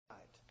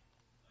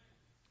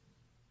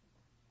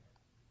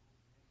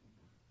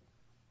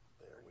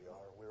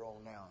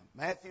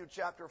Matthew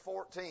chapter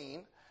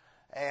 14,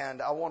 and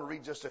I want to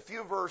read just a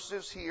few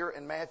verses here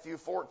in Matthew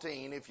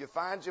 14. If you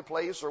find your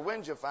place, or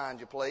when you find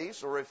your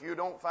place, or if you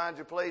don't find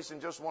your place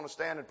and just want to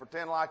stand and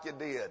pretend like you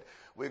did,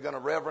 we're going to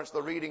reverence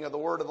the reading of the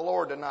Word of the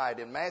Lord tonight.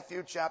 In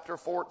Matthew chapter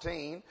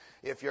 14,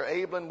 if you're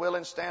able and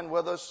willing, stand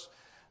with us.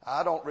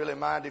 I don't really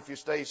mind if you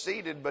stay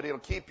seated, but it'll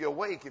keep you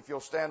awake if you'll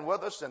stand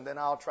with us, and then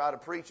I'll try to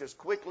preach as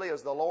quickly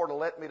as the Lord will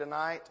let me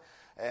tonight.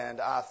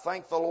 And I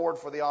thank the Lord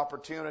for the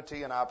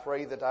opportunity, and I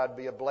pray that I'd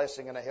be a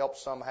blessing and a help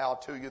somehow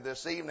to you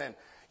this evening.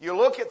 You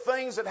look at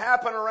things that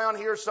happen around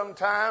here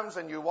sometimes,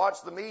 and you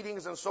watch the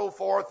meetings and so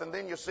forth, and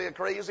then you see a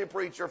crazy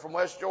preacher from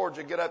West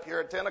Georgia get up here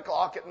at 10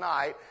 o'clock at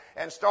night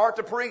and start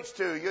to preach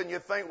to you, and you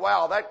think,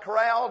 wow, that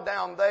crowd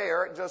down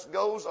there just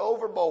goes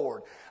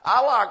overboard.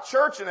 I like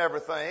church and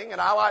everything,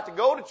 and I like to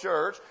go to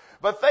church,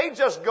 but they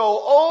just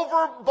go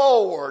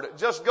overboard,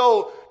 just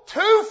go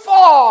too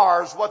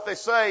far is what they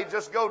say,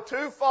 just go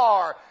too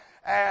far.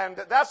 And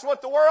that's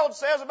what the world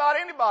says about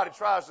anybody who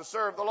tries to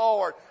serve the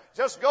Lord.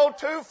 Just go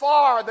too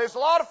far. There's a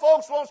lot of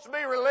folks wants to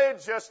be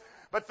religious,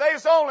 but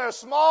there's only a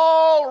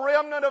small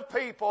remnant of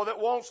people that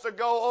wants to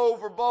go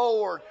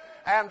overboard.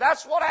 And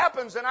that's what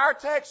happens in our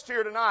text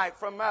here tonight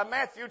from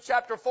Matthew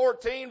chapter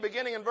 14,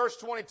 beginning in verse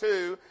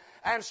 22.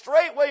 And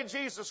straightway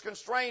Jesus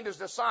constrained his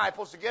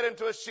disciples to get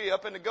into a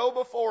ship and to go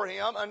before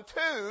him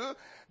unto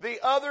the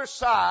other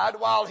side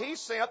while he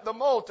sent the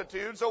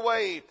multitudes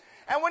away.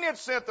 And when he had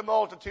sent the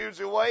multitudes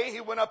away,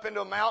 he went up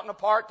into a mountain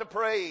apart to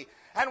pray.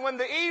 And when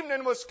the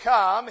evening was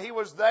come, he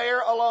was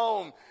there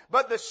alone.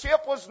 But the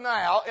ship was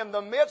now in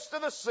the midst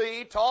of the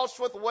sea, tossed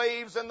with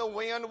waves, and the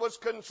wind was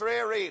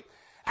contrary.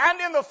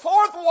 And in the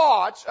fourth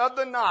watch of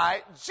the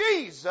night,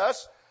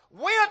 Jesus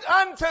went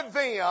unto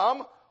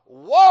them,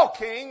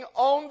 walking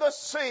on the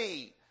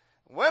sea.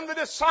 When the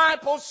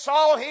disciples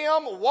saw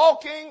him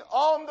walking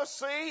on the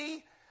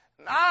sea,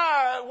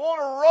 I want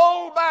to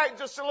roll back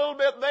just a little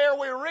bit there.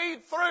 We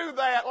read through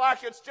that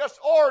like it's just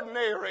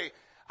ordinary.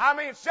 I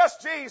mean, it's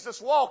just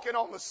Jesus walking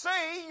on the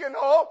sea, you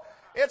know.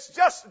 It's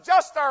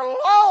just our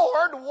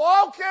Lord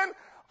walking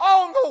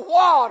on the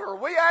water.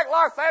 We act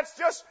like that's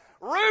just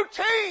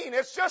routine.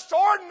 It's just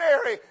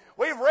ordinary.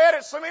 We've read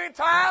it so many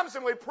times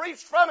and we've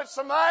preached from it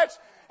so much,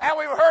 and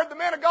we've heard the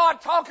men of God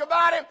talk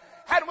about it,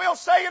 and we'll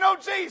say, you know,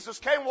 Jesus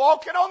came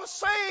walking on the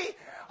sea.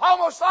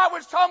 Almost like we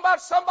was talking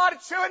about somebody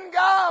chewing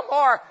gum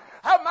or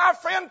my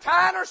friend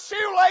tying her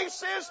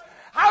shoelaces.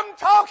 I'm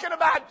talking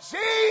about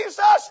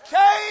Jesus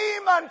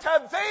came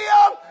unto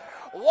them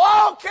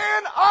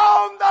walking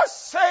on the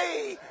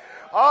sea.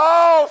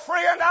 Oh,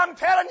 friend, I'm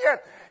telling you,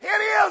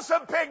 it is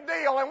a big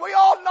deal, and we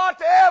ought not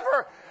to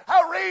ever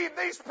read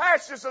these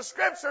passages of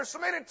Scripture so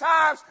many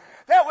times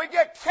that we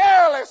get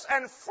careless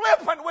and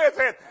flippant with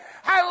it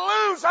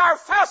and lose our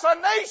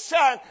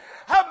fascination,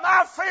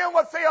 my friend,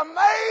 with the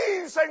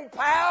amazing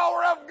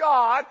power of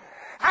God.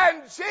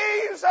 And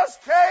Jesus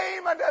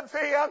came unto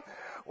them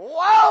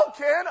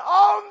walking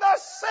on the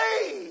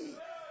sea.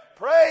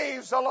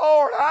 Praise the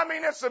Lord. I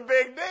mean, it's a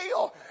big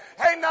deal.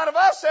 Ain't none of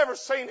us ever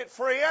seen it,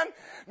 friend.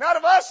 None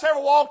of us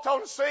ever walked on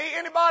the sea.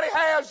 Anybody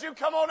has, you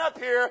come on up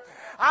here.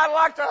 I'd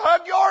like to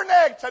hug your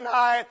neck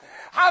tonight.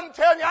 I'm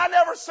telling you, I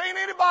never seen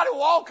anybody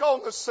walk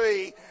on the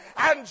sea.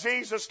 And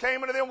Jesus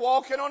came unto them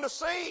walking on the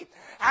sea.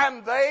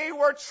 And they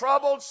were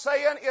troubled,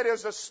 saying, It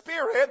is a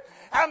spirit.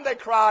 And they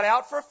cried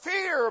out for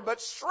fear.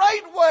 But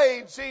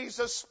straightway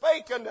Jesus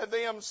spake unto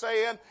them,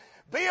 saying,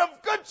 Be of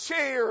good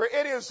cheer,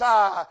 it is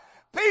I.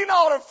 Be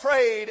not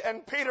afraid.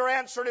 And Peter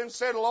answered and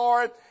said,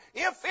 Lord,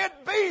 if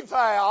it be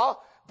thou,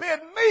 bid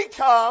me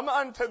come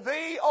unto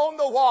thee on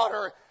the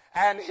water.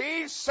 And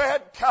he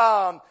said,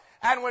 Come.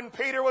 And when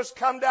Peter was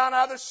come down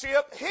out of the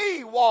ship,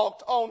 he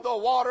walked on the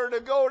water to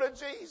go to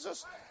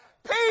Jesus.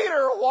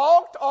 Peter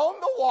walked on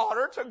the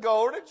water to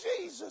go to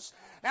Jesus.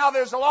 Now,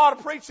 there's a lot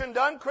of preaching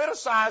done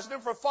criticizing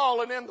him for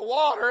falling in the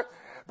water,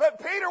 but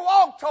Peter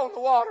walked on the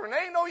water, and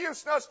there ain't no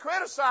use in us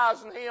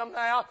criticizing him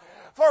now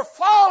for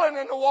falling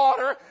in the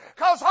water,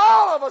 because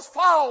all of us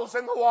falls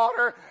in the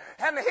water,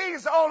 and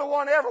he's the only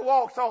one that ever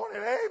walked on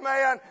it.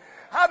 Amen.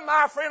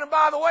 My friend, and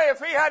by the way, if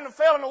he hadn't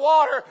fell in the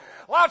water,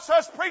 lots of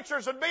us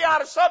preachers would be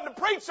out of something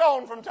to preach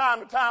on from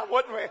time to time,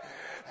 wouldn't we?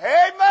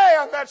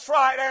 Amen. That's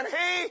right. And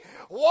he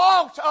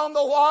walked on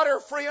the water,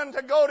 friend,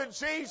 to go to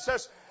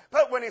Jesus.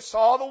 But when he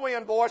saw the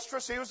wind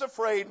boisterous, he was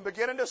afraid, and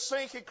beginning to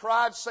sink, he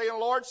cried, saying,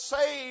 Lord,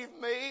 save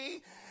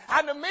me.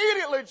 And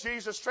immediately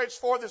Jesus stretched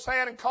forth his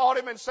hand and caught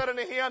him and said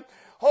unto him,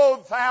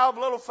 O thou of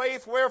little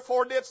faith,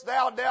 wherefore didst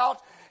thou doubt?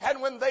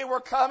 And when they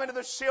were come into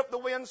the ship, the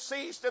wind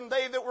ceased, and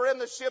they that were in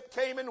the ship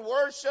came and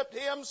worshipped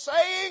him,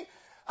 saying,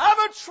 Of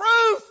a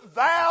truth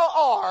thou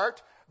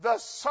art the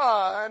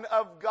Son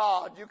of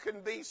God. You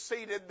can be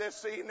seated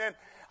this evening.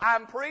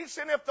 I'm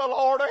preaching, if the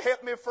Lord will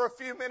help me for a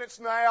few minutes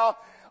now,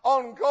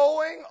 on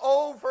going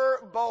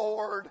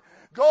overboard.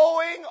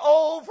 Going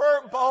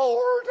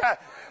overboard.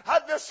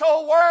 This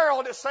whole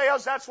world, it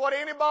says, that's what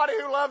anybody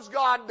who loves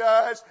God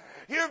does.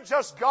 You've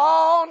just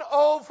gone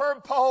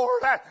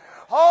overboard.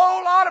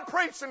 Whole lot of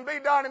preaching be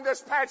done in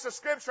this patch of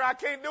Scripture. I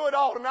can't do it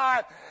all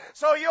tonight.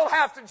 So you'll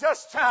have to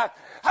just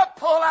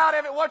pull out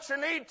of it what you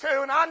need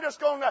to. And I'm just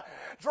going to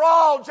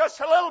draw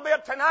just a little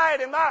bit tonight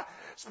in my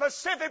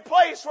specific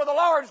place where the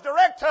Lord's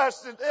direct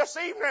us this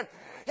evening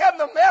in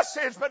the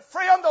message. But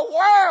friend, the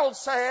world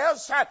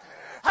says,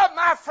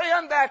 my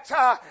friend, that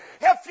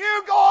if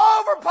you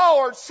go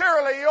overboard,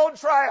 surely you'll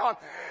drown.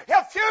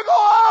 If you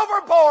go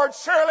overboard,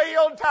 surely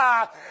you'll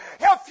die.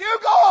 If you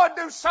go and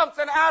do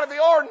something out of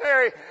the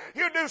ordinary,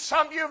 you do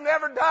something you've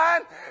never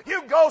done,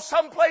 you go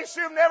someplace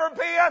you've never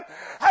been,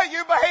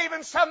 you behave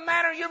in some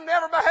manner you've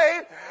never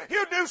behaved,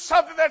 you do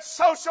something that's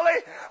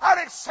socially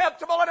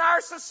unacceptable in our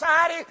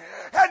society,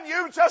 and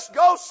you just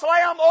go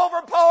slam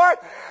overboard,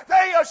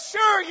 they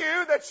assure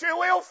you that you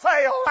will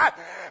fail.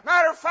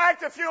 Matter of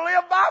fact, if you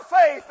live by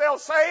faith, they'll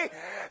say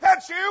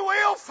that you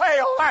will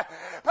fail.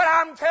 But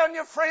I'm telling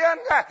you, friend,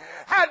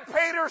 had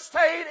Peter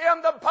stayed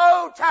in the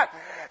boat,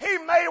 he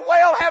may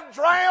well have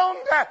drowned.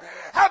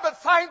 But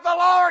thank the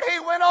Lord, he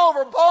went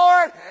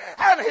overboard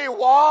and he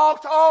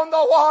walked on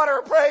the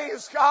water.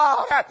 Praise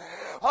God.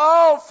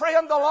 Oh,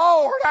 friend, the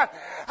Lord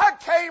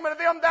came to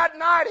them that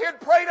night. He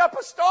had prayed up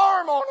a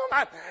storm on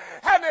them.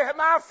 And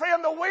my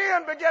friend, the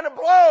wind began to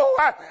blow.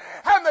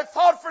 And they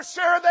thought for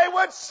sure they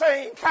would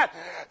sink.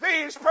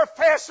 These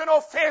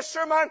professional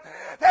fishermen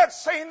that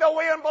seen the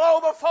wind blow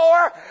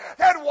before,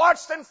 that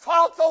watched and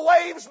fought the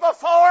waves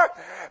before,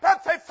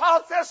 that they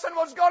thought this one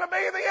was going to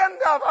be the end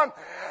of them.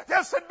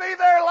 This would be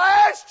their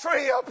last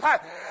trip.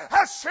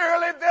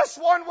 Surely this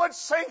one would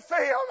sink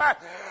them.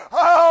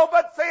 Oh,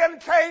 but then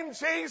came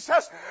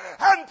Jesus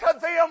unto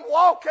them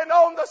walking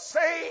on the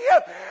sea.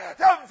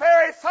 The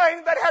very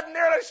thing that had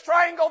nearly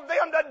strangled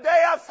them to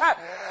death.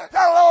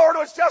 The Lord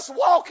was just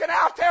walking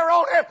out there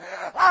on him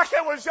like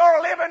it was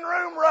your living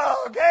room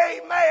rug.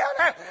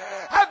 Amen.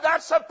 And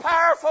that's a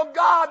powerful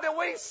God that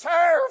we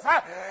serve.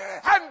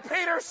 And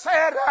Peter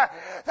said,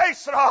 they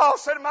said, oh,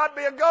 said it might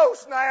be a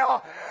ghost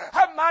now.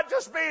 It might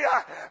just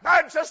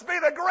be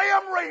the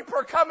Grim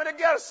Reaper coming to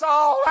get us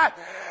all.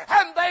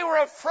 And they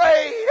were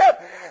afraid.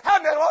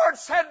 And the Lord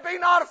said, be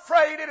not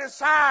afraid, it is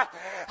I.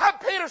 And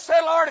Peter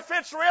said, Lord, if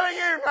it's really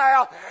you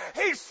now,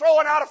 he's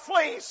throwing out a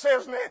fleece,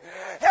 isn't he?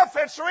 If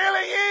it's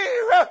really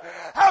you,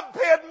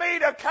 bid me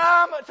to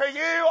come to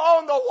you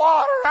on the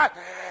water.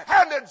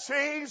 And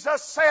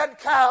Jesus said,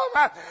 come.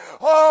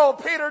 Oh,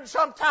 Peter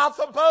jumped out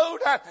the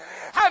boat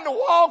and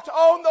walked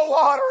on the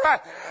water.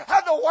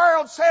 And the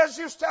world says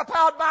you step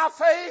out by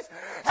faith,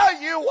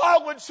 you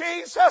walk with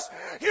Jesus,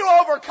 you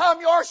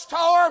overcome your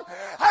storm,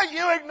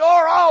 you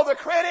ignore all the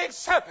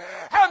critics,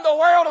 and the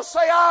world will say,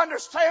 I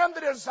understand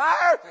the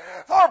desire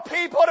for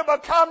people to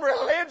become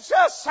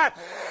religious,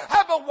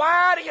 but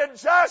why do you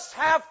just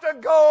have to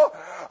go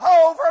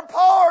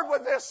overboard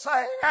with this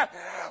thing?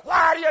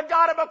 Why do you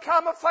got to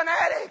become a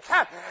fanatic?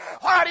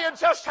 Why do you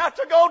just have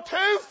to go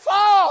too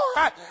far?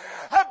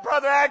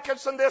 Brother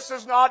Atkinson, this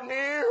is not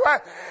new.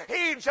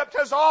 Egypt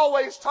has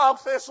always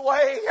talked this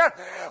way.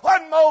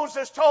 When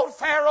Moses told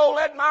Pharaoh,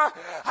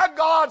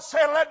 God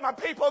said, let my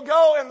people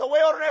go in the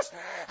wilderness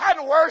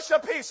and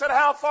worship, he said,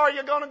 how far are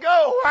you going to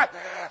go?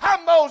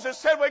 And Moses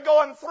said, we're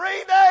going 3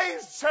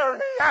 days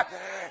journey.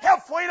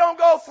 If we don't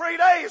go 3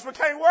 days, we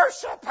can't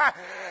worship.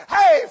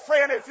 Hey,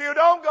 friend, if you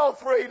don't go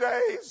 3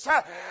 days,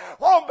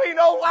 won't be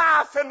no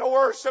life in the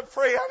worship,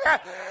 friend.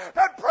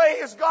 But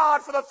praise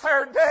God for the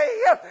third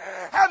day.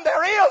 And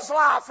there is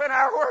life in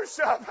our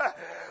worship.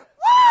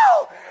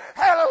 Woo!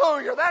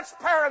 Hallelujah. That's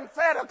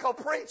parenthetical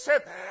preaching,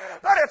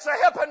 but it's a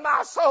hip in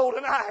my soul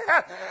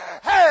tonight.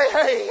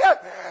 Hey.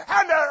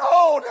 And the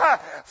old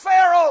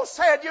Pharaoh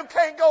said, you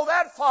can't go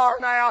that far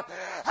now.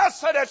 I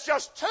said, it's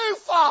just too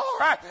far.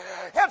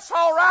 It's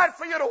all right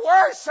for you to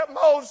worship,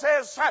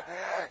 Moses.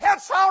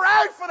 It's all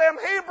right for them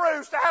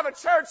Hebrews to have a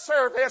church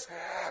service,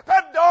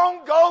 but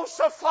don't go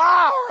so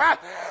far.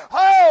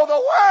 Oh,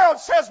 the world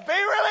says, be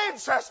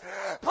religious.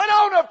 Put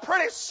on a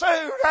pretty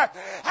suit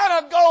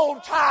and a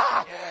gold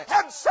tie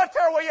and sit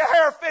there with your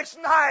hair fixed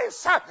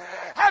nice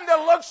and to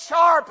look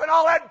sharp and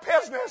all that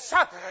business.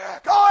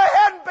 Go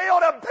ahead and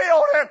build a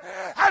building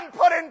and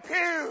put in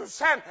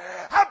pews and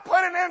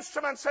put in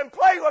instruments and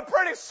play with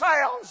pretty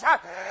sounds.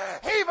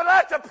 Even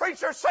let the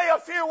preacher say a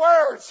few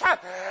words.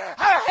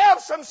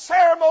 Have some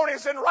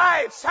ceremonies and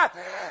rites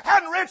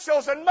and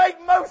rituals and make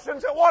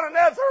motions at one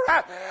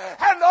another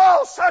and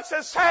all such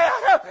as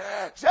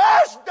that.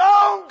 Just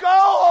don't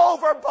go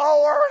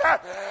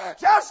overboard.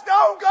 Just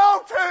don't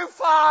go too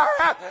far.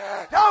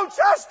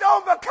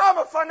 Don't become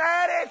a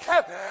fanatic.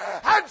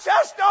 And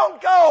just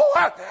don't go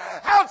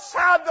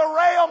outside the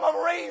realm of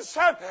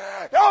reason.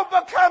 Don't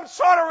become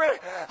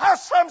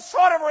some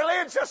sort of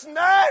religious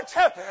nut.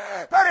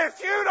 But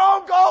if you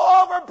don't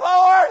go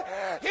overboard,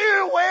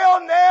 you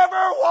will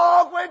never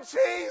walk with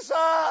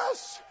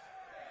Jesus.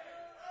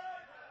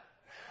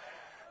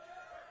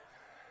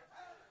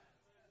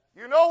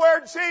 You know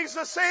where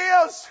Jesus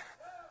is?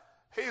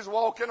 He's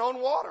walking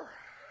on water.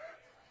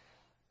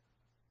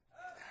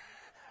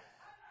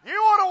 You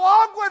want to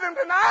walk with him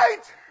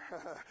tonight?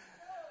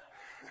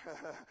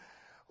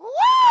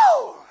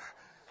 Woo!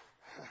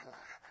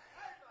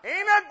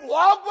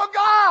 walk with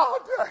God.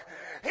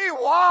 He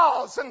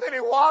was, and then he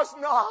was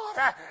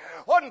not.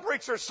 One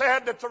preacher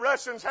said that the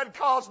Russians had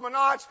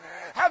cosmonauts,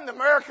 and the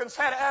Americans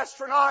had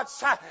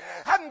astronauts,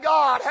 and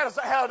God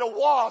had a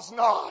was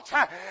not.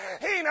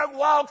 Enoch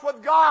walked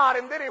with God,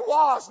 and then he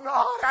was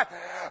not.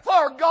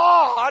 For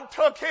God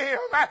took him.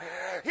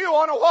 You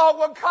want to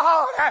walk with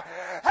God?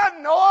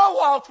 And Noah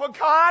walked with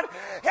God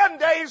in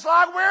days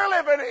like we're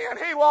living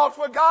in. He walked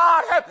with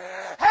God.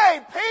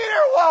 Hey,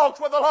 Peter walked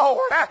with the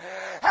Lord.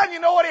 And you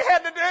know what he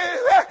had to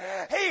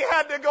do? He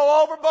had to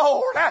go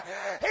overboard.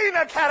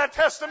 Enoch had a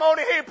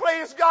testimony. He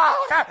pleased God.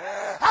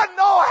 And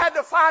Noah had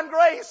to find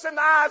grace in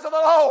the eyes of the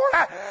Lord.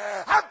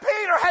 And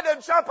Peter had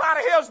to jump out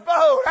of his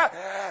boat,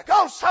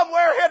 go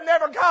somewhere he'd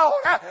never gone,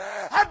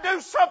 and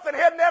do something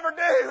he'd never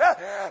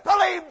do.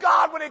 Believe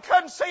God when he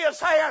couldn't see his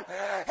hand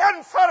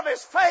in front of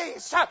his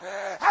face,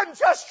 and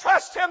just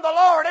trust in the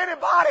Lord.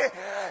 Anybody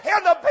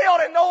in the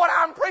building know what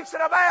I'm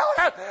preaching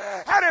about?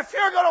 And if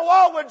you're going to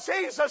walk with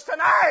Jesus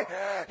tonight,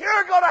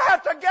 you're going to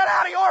have to get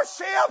out of your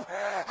ship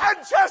and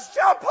just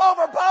jump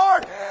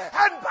overboard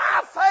and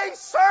by faith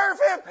serve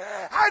Him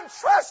and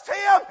trust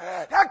Him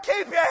to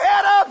keep your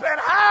head up in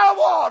high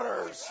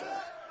waters.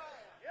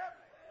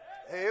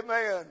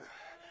 Amen.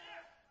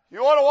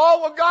 You want to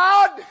walk with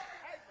God?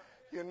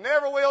 You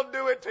never will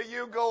do it till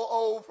you go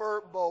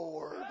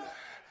overboard.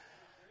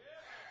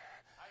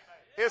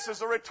 This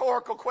is a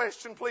rhetorical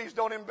question. Please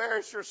don't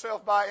embarrass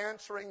yourself by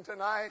answering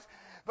tonight.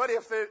 But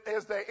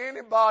is there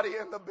anybody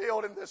in the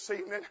building this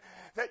evening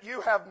that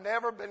you have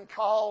never been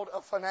called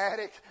a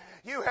fanatic?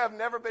 You have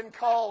never been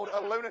called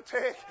a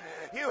lunatic.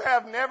 You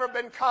have never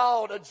been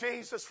called a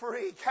Jesus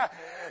freak.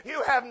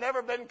 You have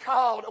never been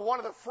called one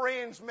of the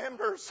fringe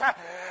members.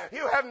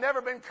 You have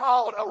never been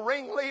called a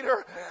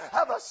ringleader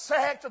of a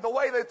sect the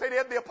way that they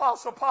did the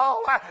Apostle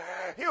Paul.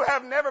 You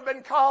have never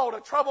been called a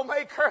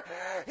troublemaker.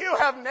 You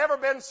have never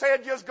been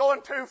said just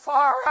going too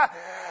far.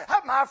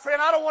 My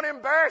friend, I don't want to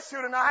embarrass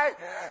you tonight.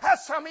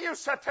 Some of you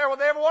sat there with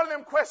every one of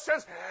them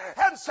questions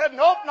and said,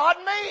 nope, not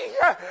me.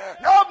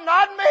 Nope,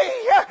 not me.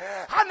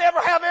 I never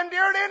have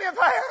endured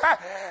anything.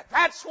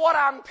 That's what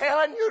I'm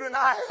telling you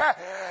tonight.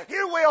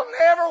 You will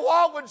never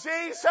walk with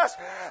Jesus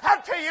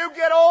until you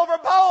get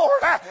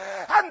overboard,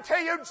 until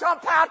you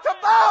jump out the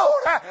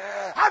boat,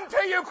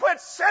 until you quit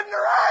sitting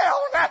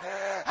around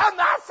and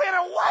not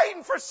feeling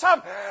waiting for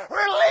some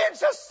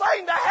religious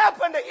thing to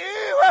happen to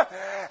you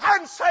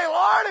and say,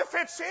 Lord, if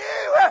it's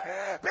you,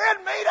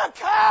 bid me to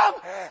come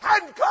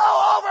and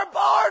go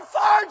overboard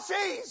for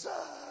Jesus.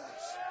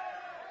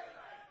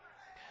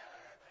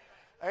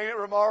 Ain't it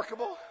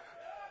remarkable?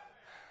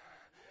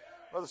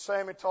 Brother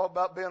Sammy talked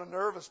about being a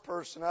nervous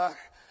person.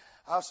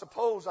 I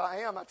suppose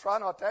I am. I try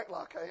not to act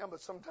like I am,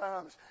 but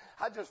sometimes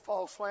I just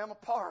fall slam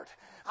apart.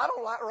 I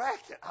don't like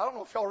racket. I don't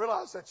know if y'all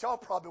realize that. Y'all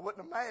probably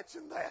wouldn't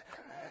imagine that.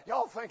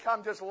 Y'all think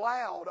I'm just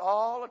loud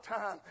all the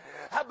time.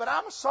 But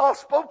I'm a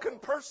soft-spoken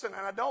person,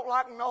 and I don't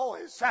like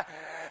noise. And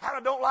I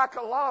don't like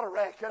a lot of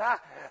racket.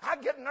 I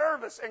get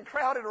nervous in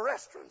crowded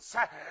restaurants.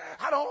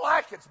 I don't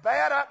like it. It's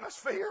bad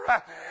atmosphere.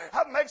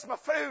 It makes my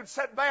food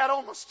sit bad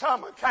on my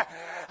stomach.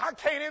 I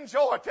can't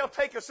enjoy it. They'll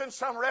take us in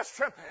some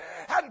restaurant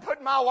and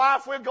put my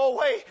wife, we'll go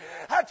away,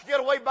 have to get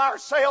away by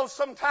ourselves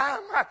sometime.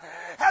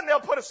 And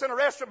they'll put us in a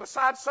restaurant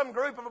beside some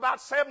group of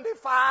about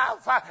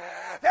 75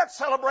 that's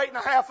celebrating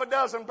a half a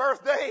dozen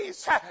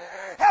birthdays.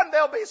 And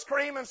they'll be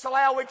screaming so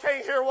loud we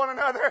can't hear one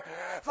another.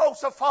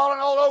 Folks are falling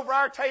all over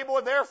our table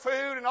with their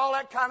food and all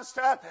that kind of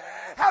stuff.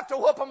 Have to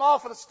whoop them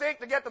off with a stick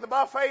to get to the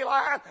buffet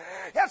line.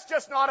 It's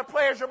just not a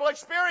pleasurable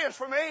experience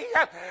for me.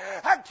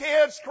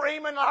 Kids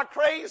screaming like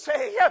crazy.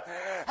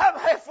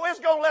 If we was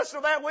going to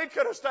listen to that, we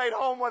could have stayed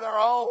home with our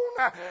own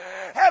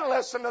and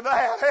listened to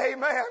that.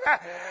 Amen.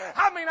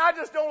 I mean, I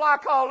just don't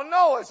like all the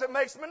noise. It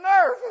makes me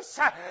nervous.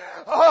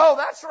 Oh,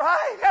 that's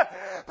right.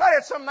 But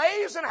it's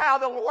amazing how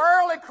the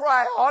worldly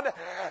crowd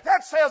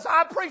that says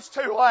I preach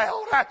too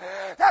loud,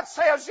 that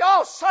says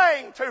y'all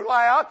sing too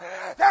loud,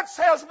 that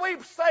says we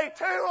stay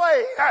too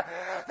late,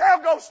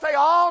 they'll go stay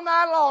all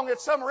night long at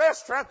some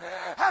restaurant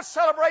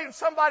celebrating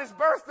somebody's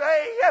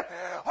birthday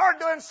or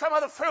doing some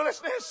other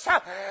foolishness.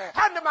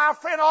 And to my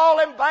friend, all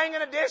them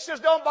banging of dishes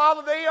don't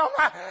bother them.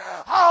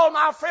 All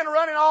my friend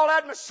running all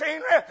that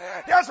machinery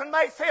doesn't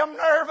make them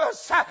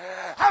nervous.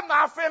 And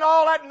my friend,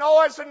 all that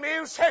noise and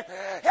music,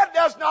 it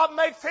does not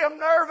make them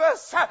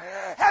nervous.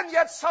 And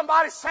yet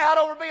somebody sad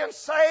over being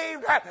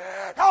saved.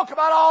 Talk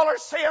about all their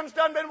sins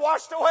done been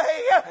washed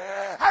away.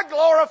 I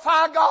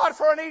glorify God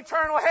for an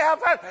eternal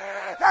heaven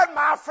that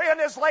my friend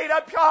is laid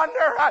up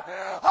yonder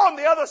on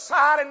the other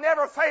side and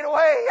never fade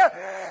away.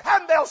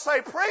 And they'll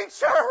say,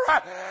 preacher,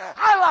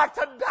 I like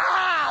to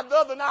die. The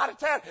other night at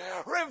that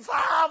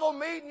revival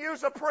meeting, you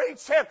was a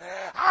preacher. preaching,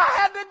 I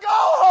had to go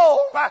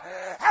home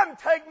and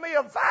take me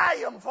a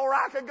Valium before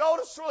I could go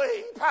to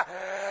sleep.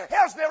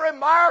 Isn't it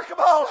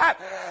remarkable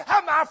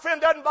how my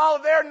friend doesn't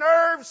bother their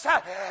nerves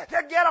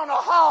to get on a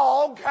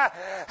hog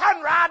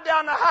and ride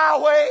down the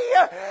highway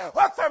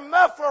with their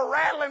muffler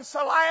rattling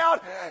so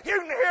loud you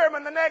can hear them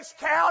in the next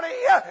county,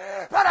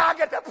 but I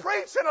get to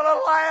preaching a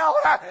little loud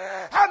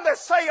and they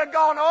say you've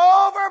gone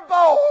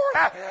overboard.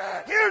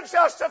 You're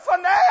just a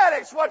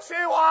fanatic's what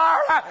you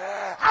are.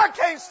 I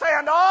can't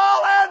stand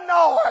all that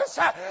noise.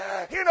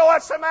 You know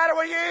what's the matter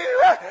with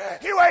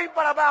you? You ain't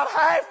but about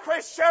half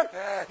Christian.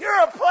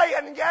 You're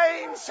playing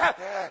games.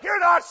 You're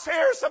not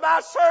serious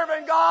about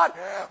serving God,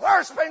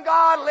 worshiping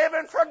God,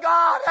 living for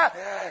God.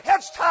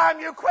 It's time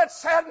you quit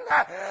sitting,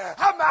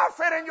 my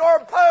friend, in your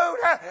boat,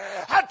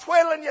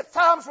 twiddling your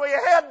thumbs with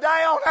your head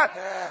down,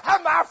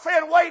 my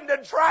friend, waiting to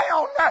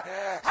drown,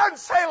 and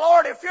say,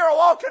 Lord, if you're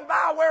walking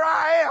by where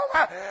I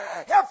am,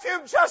 if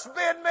you just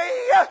bid me,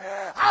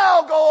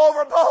 I'll go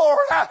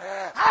overboard.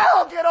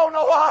 I'll get on the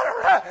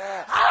water.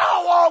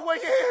 I'll walk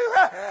with you.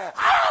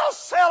 I'll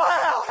sell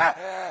out.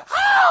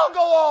 I'll go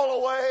all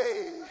the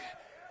way.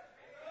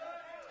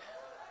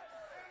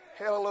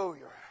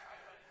 Hallelujah.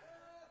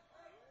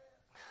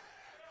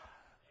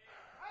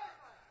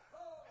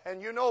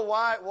 And you know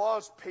why it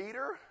was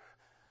Peter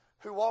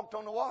who walked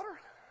on the water?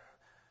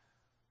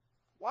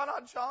 Why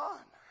not John?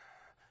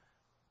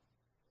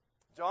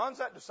 John's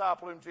that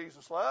disciple whom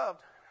Jesus loved.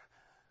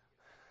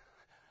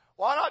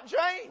 Why not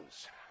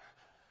James?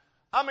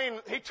 I mean,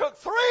 he took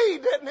 3,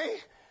 didn't he?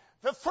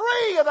 The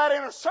 3 of that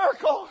inner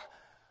circle.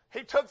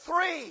 He took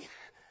 3.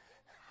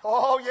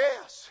 Oh,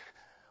 yes.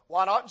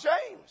 Why not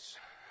James?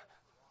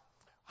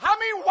 I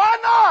mean, why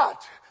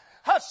not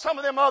some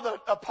of them other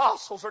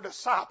apostles or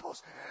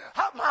disciples?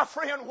 My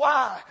friend,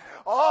 why?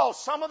 Oh,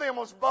 some of them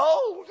was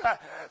bold.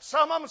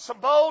 Some of them so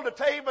bold that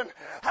they even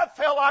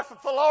felt like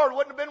that the Lord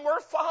wouldn't have been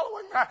worth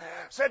following.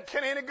 Said,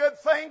 can any good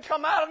thing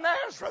come out of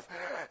Nazareth?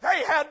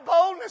 They had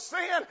boldness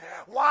then.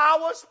 Why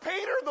was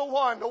Peter the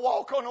one to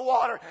walk on the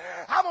water?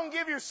 I'm going to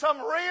give you some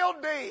real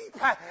deep.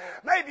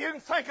 Maybe you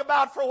can think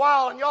about it for a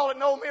while, and y'all that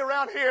know me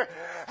around here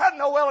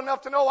know well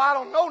enough to know I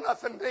don't know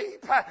nothing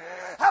deep.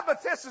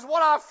 But this is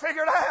what I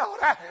figured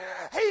out.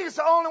 He's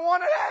the only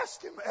one that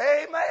asked him.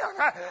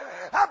 Amen.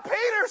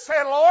 Peter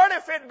said, Lord,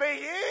 if it be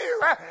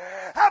you,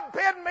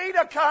 bid me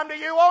to come to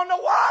you on the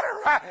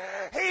water.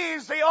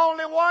 He's the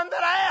only one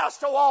that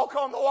asked to walk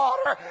on the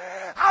water.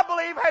 I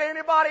believe had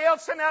anybody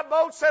else in that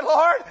boat said,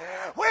 Lord,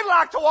 we'd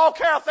like to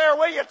walk out there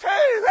with you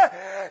too,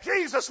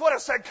 Jesus would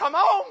have said, come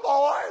on,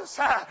 boys.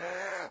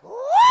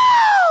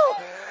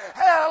 Woo!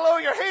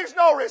 Hallelujah. He's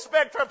no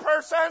respecter of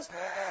persons.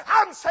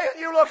 I'm saying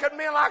you look at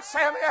men like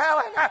Samuel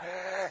Allen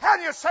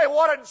and you say,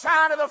 what a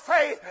giant of the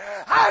faith.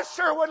 I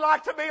sure would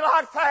like to be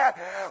like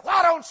that.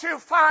 Why don't you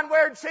find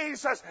where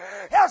Jesus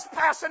is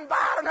passing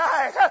by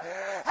tonight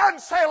and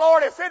say,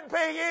 Lord, if it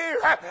be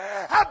you,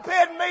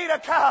 bid me to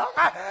come.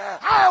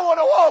 I want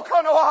to walk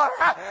on the water.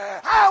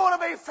 I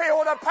want to be filled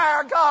with the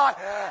power of God.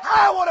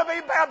 I want to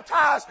be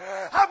baptized,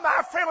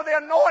 my friend, with the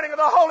anointing of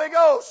the Holy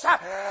Ghost.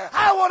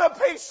 I want to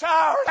be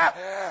showered,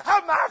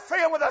 my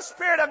friend, with the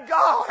Spirit of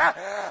God.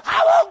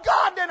 I want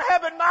God to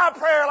inhabit my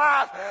prayer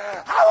life.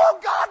 I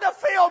want God to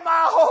fill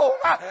my home.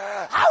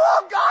 I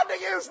want God to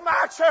use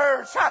my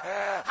church.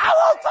 I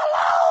want the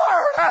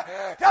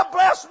Lord to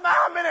bless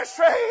my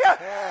ministry.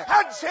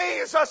 And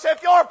Jesus,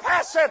 if you're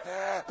passing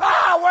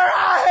by where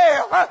I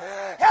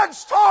am in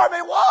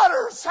stormy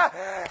waters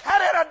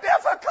and in a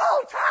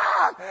difficult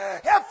time,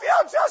 if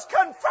you'll just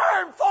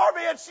confirm for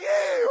me it's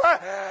you,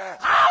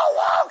 I'll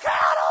walk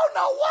out on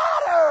the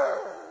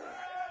water.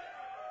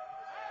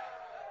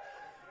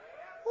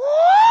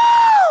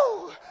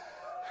 Woo!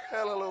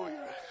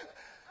 Hallelujah.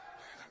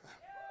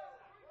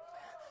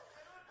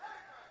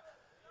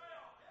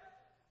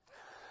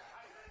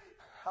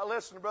 I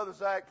listened to Brother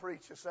Zach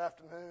preach this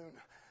afternoon.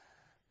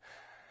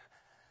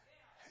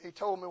 He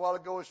told me a while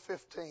ago he was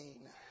 15.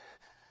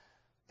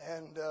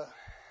 And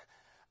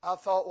I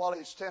thought while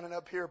he's standing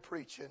up here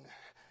preaching,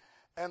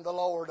 and the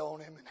Lord on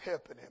him and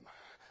helping him.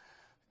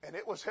 And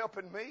it was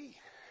helping me.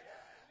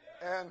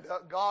 And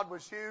God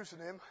was using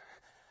him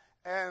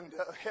and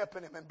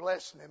helping him and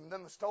blessing him. And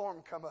then the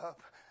storm come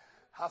up.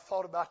 I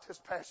thought about this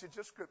passage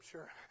of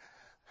Scripture.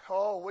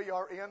 Oh, we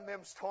are in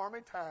them stormy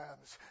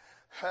times.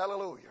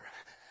 Hallelujah.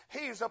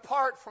 He's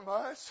apart from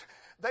us.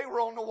 They were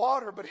on the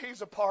water, but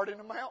he's apart in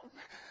the mountain.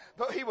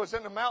 But he was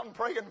in the mountain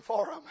praying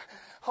for them.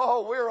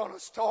 Oh, we're on a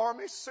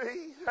stormy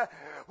sea.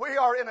 We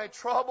are in a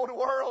troubled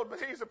world, but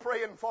he's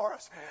praying for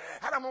us.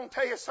 And I'm going to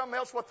tell you something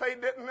else what they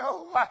didn't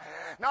know.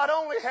 Not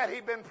only had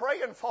he been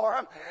praying for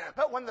them,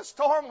 but when the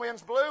storm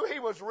winds blew, he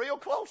was real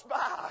close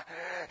by.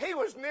 He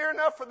was near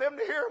enough for them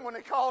to hear him when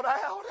he called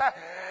out.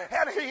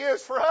 And he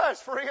is for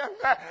us, friend.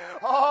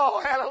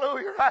 Oh,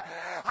 hallelujah.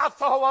 I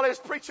thought while he was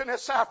preaching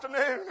this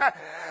afternoon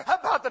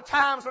about the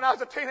times when I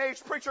was a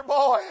teenage preacher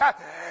boy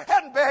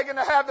and begging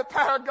to have the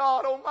power of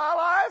God on my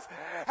life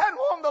and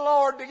want the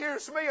Lord to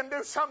use me and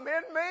do something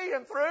in me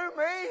and through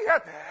me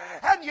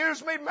and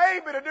use me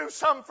maybe to do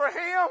something for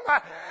Him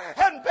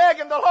and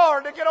begging the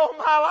Lord to get on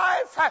my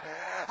life.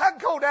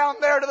 I'd go down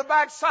there to the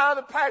backside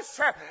of the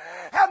pasture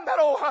and that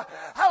old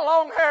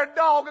long-haired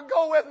dog would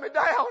go with me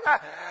down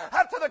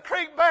to the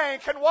creek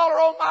bank and waller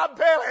on my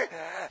belly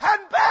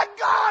and beg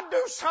God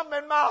do something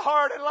in my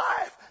heart and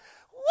life.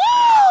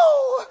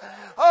 Woo!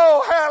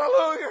 Oh,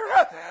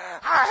 hallelujah.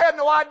 I had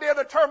no idea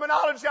the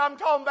terminology I'm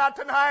talking about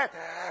tonight.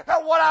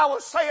 But what I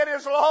was saying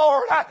is,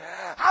 Lord,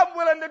 I'm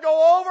willing to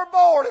go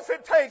overboard if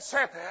it takes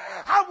it.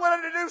 I'm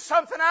willing to do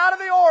something out of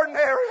the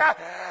ordinary.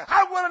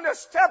 I'm willing to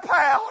step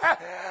out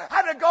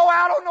and to go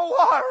out on the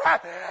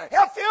water.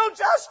 If you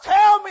just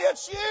tell me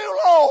it's you,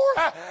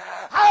 Lord,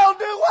 I'll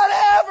do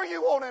whatever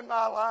you want in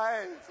my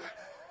life.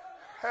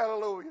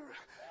 Hallelujah.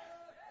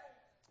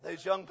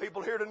 There's young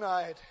people here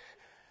tonight.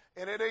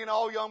 And it ain't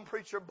all young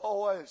preacher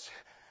boys.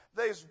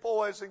 There's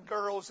boys and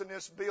girls in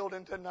this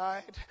building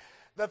tonight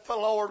that the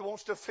Lord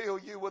wants to fill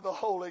you with the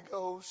Holy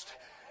Ghost.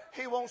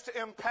 He wants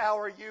to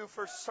empower you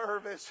for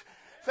service.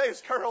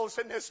 There's girls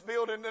in this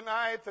building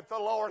tonight that the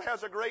Lord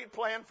has a great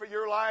plan for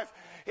your life.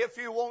 If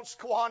you won't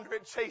squander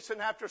it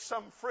chasing after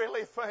some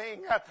frilly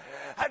thing,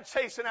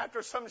 chasing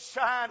after some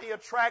shiny,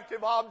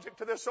 attractive object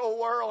to this old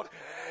world,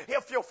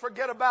 if you'll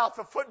forget about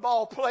the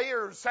football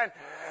players, and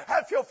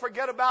if you'll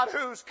forget about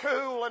who's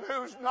cool and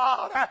who's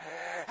not,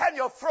 and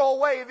you'll throw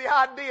away the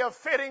idea of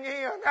fitting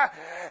in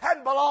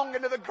and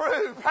belonging to the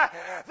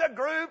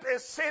group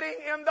is sitting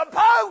in the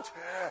boat.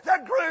 The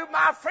group,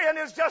 my friend,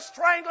 is just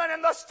strangling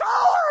in the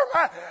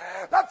storm.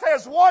 But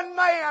there's one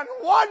man,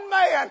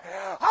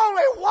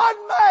 only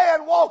one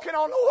man walking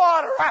on the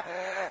water,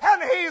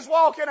 and He's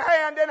walking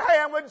hand in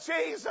hand with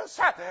Jesus.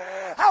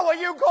 How will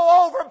you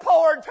go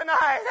overboard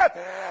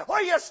tonight?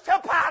 Will you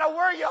step out of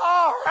where you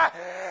are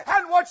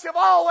and what you've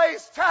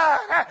always done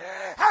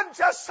and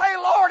just say,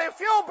 Lord, if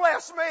you'll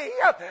bless me,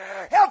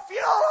 if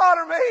you'll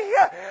honor me,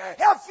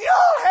 if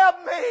you'll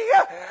help me,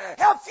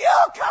 if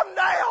you'll come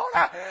down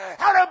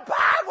and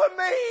abide with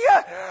me,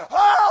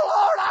 oh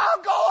Lord,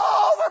 I'll go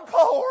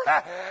overboard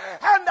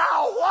and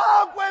I'll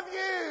walk with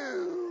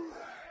you.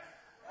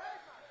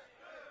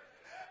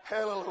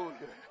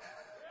 Hallelujah.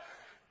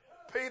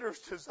 Peter's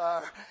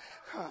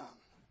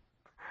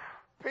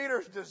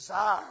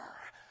desire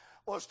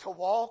was to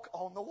walk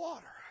on the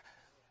water.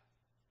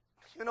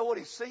 You know what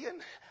he's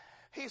seeing?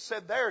 He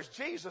said, there's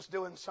Jesus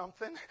doing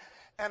something,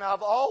 and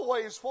I've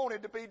always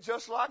wanted to be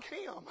just like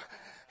Him.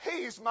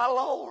 He's my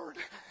Lord.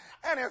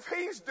 And if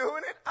He's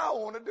doing it, I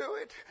want to do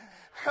it.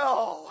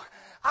 Oh,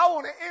 I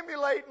want to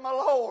emulate my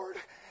Lord.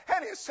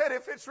 And He said,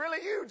 if it's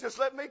really you, just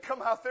let me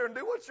come out there and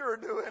do what you're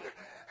doing.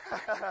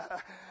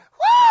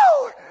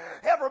 Woo!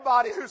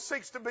 Everybody who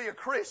seeks to be a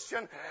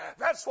Christian,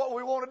 that's what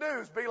we want to do,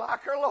 is be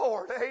like our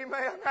Lord.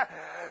 Amen.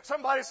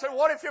 Somebody said,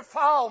 what if you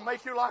fall?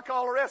 Make you like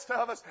all the rest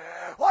of us.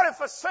 What if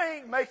a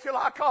sing? Make you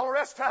like all the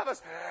rest of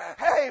us.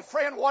 Hey,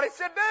 friend, what if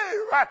you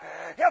do?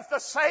 If the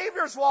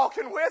Savior's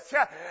walking with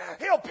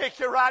you, He'll pick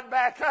you right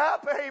back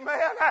up.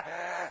 Amen.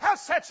 He'll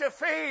set your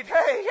feet,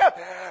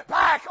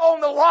 back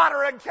on the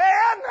water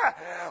again.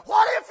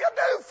 What if you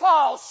do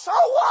fall? So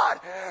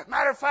what?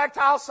 Matter of fact,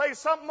 I'll say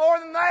something more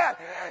than that.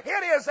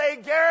 It is a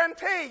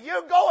guarantee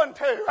you're going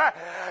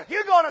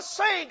to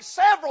sink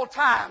several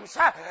times.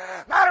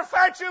 Matter of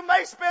fact, you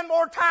may spend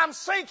more time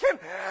sinking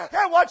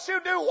than what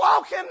you do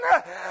walking,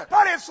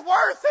 but it's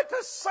worth it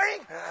to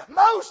sink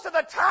most of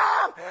the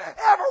time,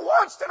 every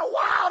once in a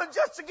while,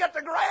 just to get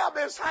to grab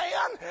His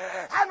hand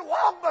and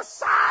walk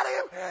beside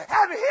Him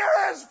and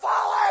hear His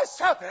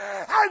voice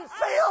and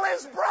feel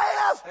His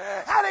breath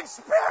and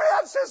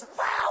experience His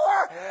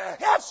power.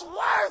 It's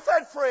worth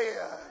it,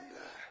 friend.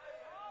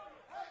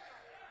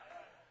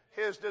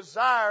 His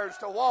desire is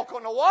to walk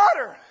on the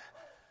water,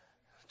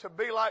 to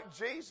be like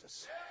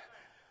Jesus.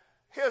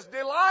 His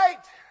delight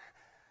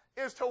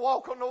is to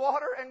walk on the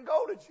water and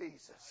go to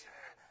Jesus.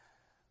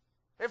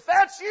 If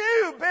that's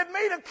you, bid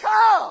me to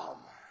come.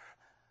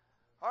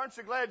 Aren't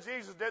you glad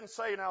Jesus didn't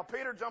say, now,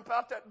 Peter, jump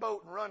out that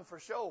boat and run for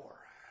shore?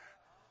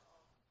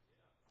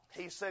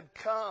 He said,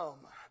 come.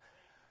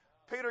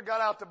 Peter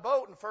got out the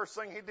boat, and first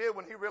thing he did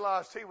when he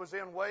realized he was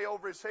in way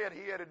over his head,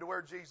 he headed to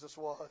where Jesus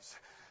was.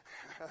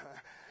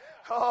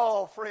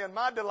 Oh, friend,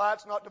 my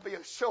delight's not to be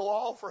a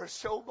show-off or a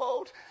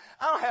showboat.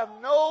 I have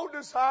no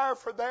desire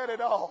for that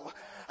at all.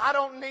 I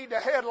don't need to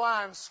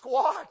headline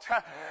squat.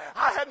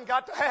 I hadn't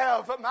got to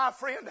have, my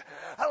friend,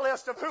 a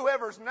list of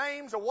whoever's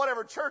names or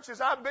whatever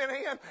churches I've been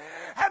in.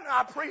 And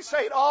I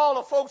appreciate all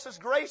the folks that's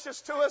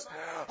gracious to us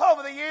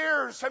over the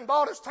years and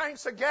bought us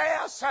tanks of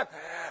gas.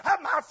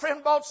 My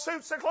friend bought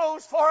suits of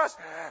clothes for us.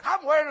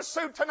 I'm wearing a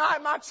suit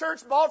tonight my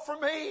church bought for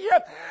me.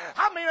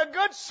 I mean a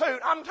good suit.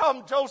 I'm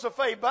talking Joseph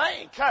A.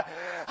 Bank.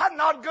 I'm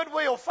not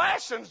Goodwill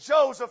Fashions,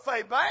 Joseph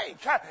A. Bank.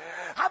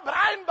 But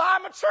I didn't buy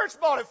my church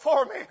bought it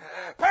for me.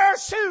 Pair of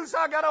shoes shoes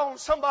I got on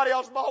somebody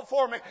else bought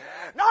for me.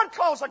 Not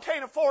because I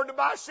can't afford to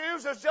buy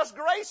shoes, it's just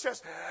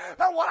gracious.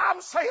 But what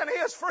I'm saying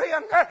is,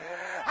 friend,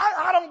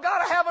 I don't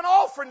got to have an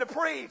offering to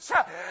preach.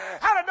 And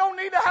I don't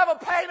need to have a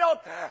pat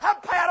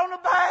on the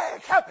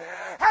back.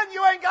 And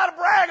you ain't got to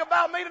brag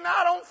about me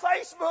tonight on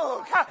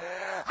Facebook.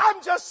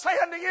 I'm just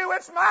saying to you,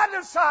 it's my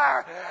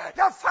desire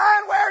to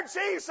find where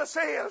Jesus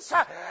is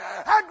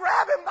and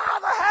grab Him by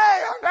the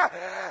hand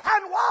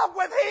and walk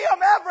with Him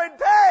every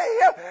day.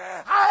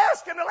 I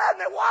asked Him to let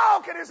me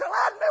walk, and He said,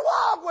 let me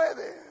walk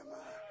with Him.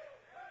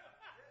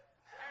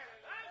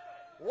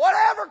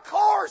 Whatever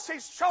course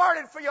He's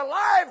charted for your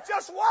life,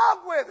 just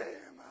walk with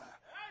Him.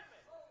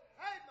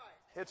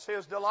 It's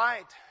His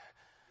delight.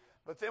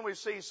 But then we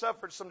see He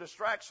suffered some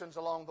distractions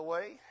along the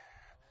way.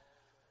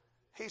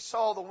 He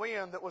saw the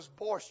wind that was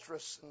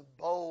boisterous and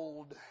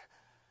bold.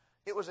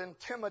 It was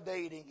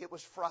intimidating. It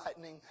was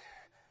frightening.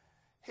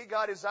 He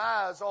got his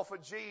eyes off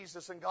of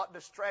Jesus and got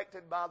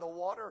distracted by the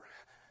water.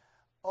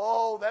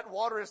 Oh, that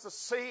water is the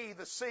sea.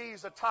 The sea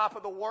is the top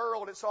of the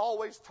world. It's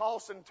always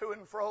tossing to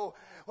and fro.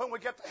 When we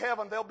get to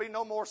heaven, there'll be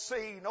no more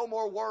sea, no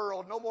more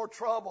world, no more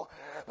trouble.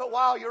 But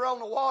while you're on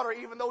the water,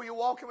 even though you're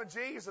walking with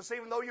Jesus,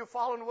 even though you're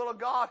following the will of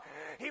God,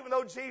 even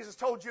though Jesus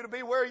told you to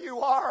be where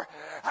you are,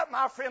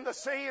 my friend, the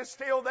sea is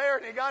still there,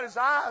 and he got his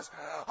eyes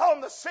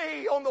on the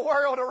sea, on the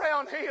world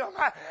around him.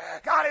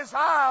 Got his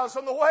eyes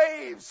on the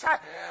waves.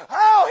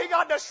 Oh, he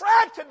got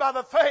distracted by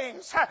the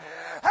things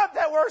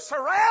that were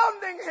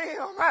surrounding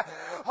him.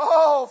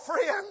 Oh,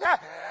 friend,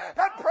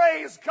 that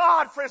praise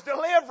God for His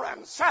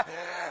deliverance.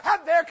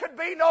 And there could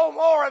be no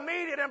more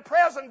immediate and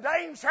present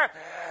danger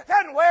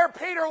than where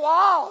Peter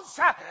was.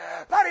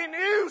 But he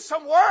knew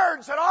some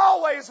words that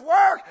always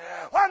work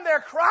when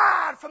they're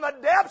cried from the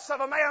depths of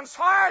a man's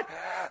heart.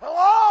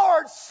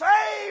 Lord,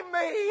 save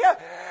me.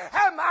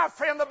 And my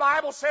friend, the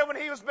Bible said when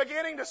he was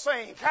beginning to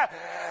sink,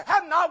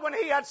 and not when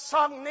he had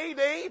sunk knee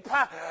deep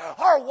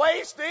or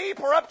waist deep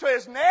or up to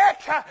his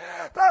neck,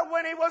 but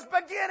when he was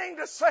beginning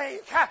to sink,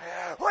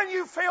 when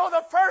you feel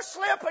the first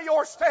slip of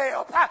your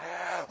step,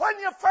 when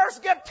you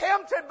first get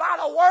tempted by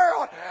the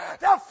world,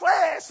 the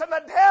flesh and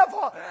the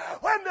devil,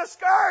 when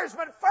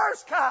discouragement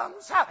first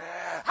comes,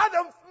 and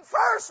the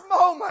first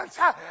moment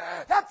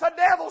that the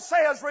devil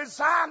says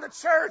resign the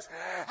church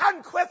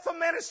and quit the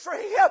ministry,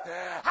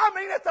 I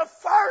mean at the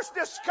first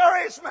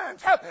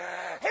discouragement,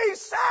 he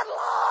said,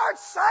 Lord,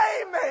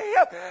 save me.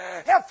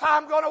 If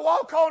I'm going to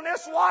walk on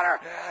this water,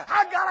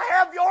 I've got to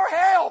have your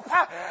help.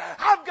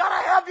 I've got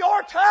to have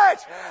your touch.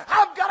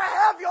 I've got to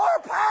have your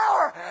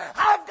power.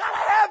 I've got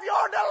to have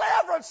your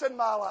deliverance in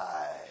my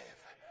life.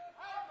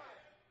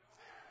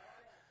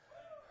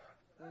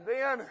 And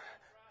then,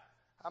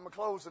 I'm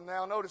closing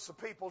now. Notice the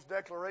people's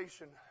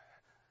declaration.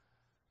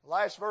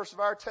 Last verse of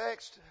our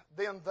text,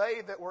 then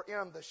they that were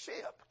in the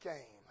ship came.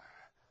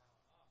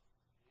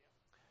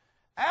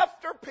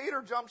 After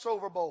Peter jumps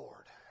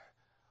overboard,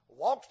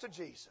 walks to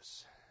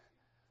Jesus,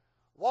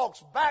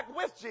 walks back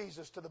with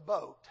Jesus to the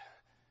boat,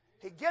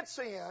 he gets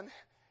in,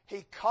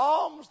 he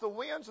calms the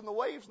winds and the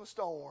waves and the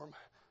storm.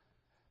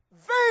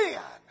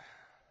 Then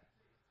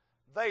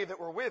they that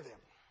were with him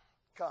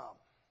come.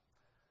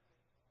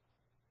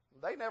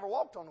 They never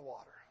walked on the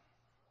water.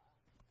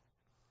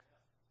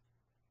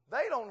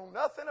 They don't know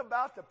nothing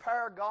about the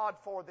power of God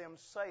for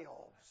themselves.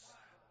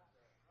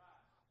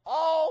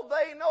 All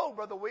they know,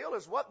 Brother Will,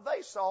 is what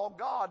they saw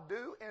God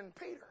do in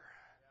Peter.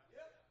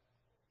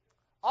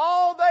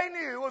 All they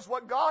knew was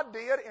what God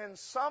did in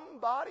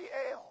somebody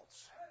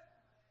else.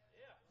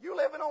 You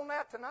living on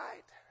that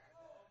tonight?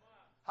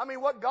 I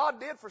mean, what God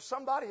did for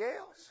somebody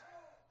else.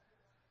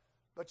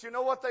 But you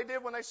know what they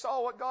did when they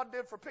saw what God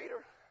did for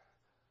Peter?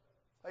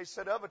 They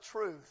said, of a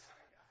truth,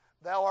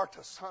 thou art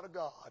the Son of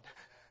God.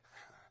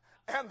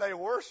 And they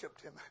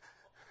worshiped Him.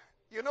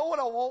 You know what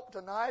I want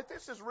tonight?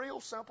 This is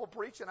real simple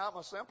preaching. I'm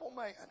a simple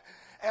man.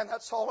 And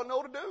that's all I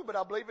know to do, but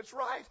I believe it's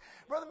right.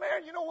 Brother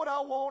Marion, you know what I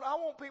want? I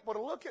want people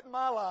to look at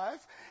my life,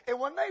 and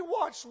when they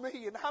watch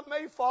me, and I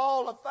may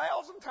fall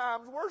 1,000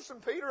 times worse than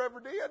Peter ever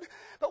did,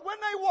 but when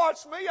they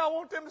watch me, I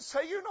want them to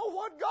say, you know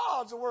what?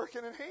 God's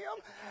working in him.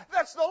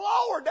 That's the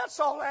Lord. That's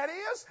all that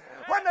is.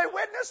 When they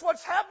witness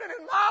what's happening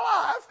in my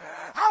life,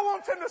 I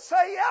want them to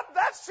say, yep,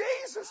 that's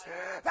Jesus.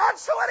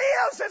 That's who it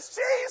is. It's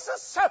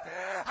Jesus.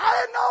 I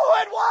didn't know who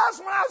it was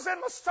when I was in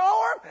my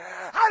storm.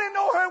 I didn't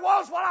know who it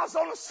was when I was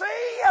on the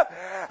sea.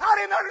 I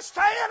didn't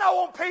understand. I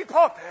want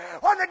people,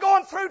 when they're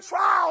going through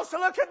trials, to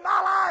look at my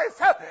life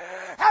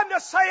and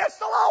to say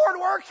it's the Lord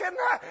working.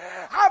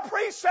 I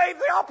appreciate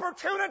the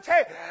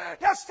opportunity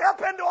to step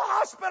into a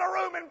hospital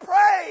room and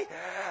pray.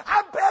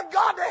 I beg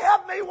God to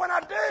help me when I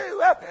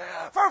do.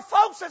 For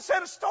folks that's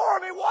in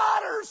stormy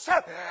waters,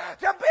 to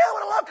be able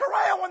to look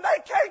around when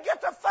they can't get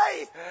the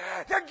faith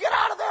to get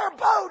out of their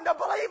boat and to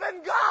believe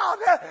in God.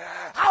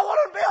 I want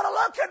them to be able to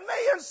look at me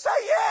and say,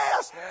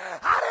 yes,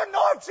 I didn't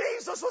know if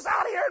Jesus was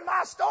out here in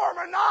my storm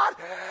or not,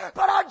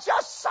 but I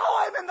just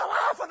saw him in the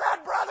life of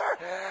that brother,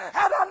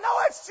 and I know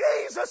it's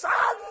Jesus.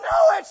 I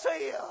know it's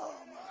him.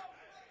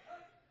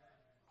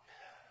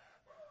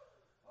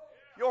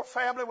 Your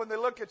family, when they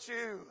look at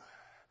you,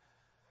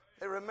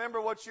 They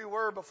remember what you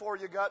were before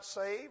you got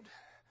saved.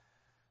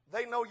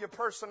 They know your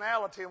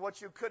personality and what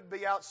you could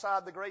be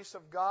outside the grace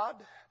of God.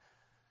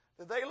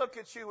 They look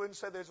at you and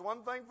say, there's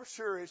one thing for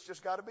sure, it's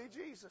just got to be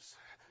Jesus.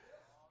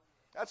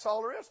 That's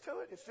all there is to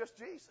it. It's just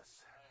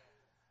Jesus.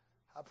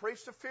 I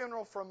preached a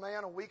funeral for a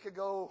man a week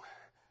ago.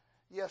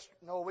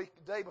 The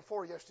day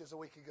before yesterday's a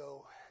week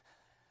ago.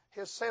 He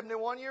was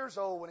 71 years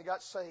old when he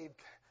got saved.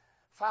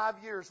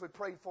 5 years we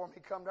prayed for him.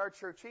 He come to our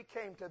church. He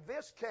came to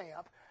this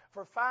camp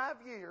for 5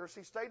 years.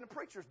 He stayed in the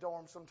preacher's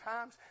dorm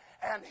sometimes,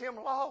 and him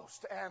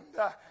lost. And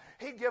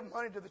he'd give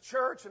money to the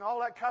church and all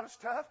that kind of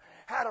stuff.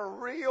 Had a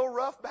real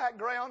rough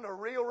background, a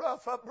real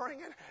rough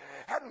upbringing.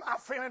 My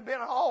friend had been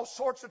in all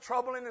sorts of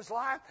trouble in his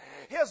life.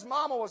 His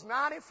mama was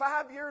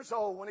 95 years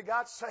old when he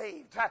got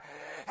saved.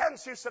 And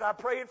she said, I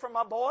prayed for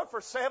my boy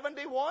for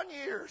 71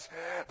 years,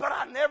 but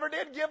I never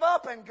did give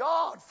up, and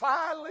God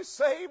finally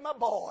saved my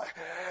boy.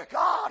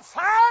 God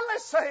finally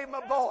saved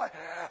my boy.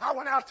 I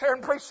went out there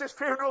and preached his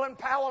funeral in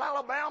Powell,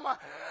 Alabama,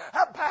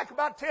 back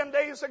about 10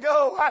 days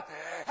ago.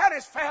 And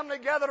his family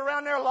gathered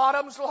around there. A lot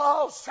of them's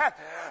lost.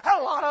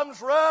 A lot of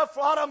them's rough. A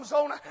lot of them's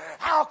on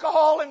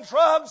alcohol and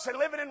drugs and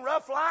living in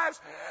rough lives.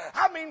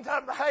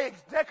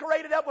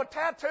 Decorated up with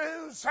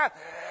tattoos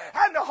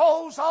and the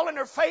holes all in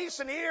their face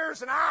and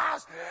ears and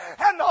eyes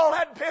and all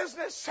that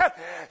business.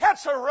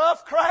 It's a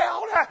rough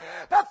crowd.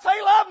 But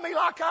they love me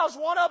like I was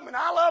one of them, and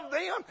I love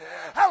them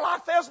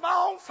like there's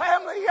my own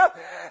family.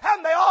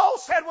 And they all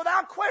said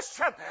without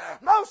question,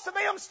 most of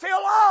them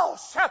still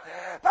lost,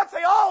 but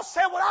they all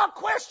said without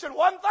question,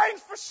 one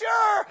thing's for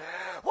sure,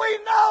 we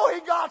know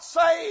he got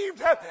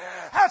saved.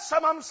 And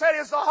some of them said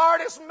he's the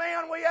hardest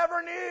man we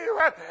ever knew,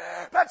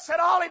 but said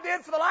all he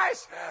did for the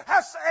last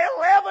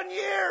 11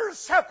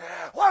 years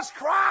was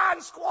cry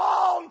and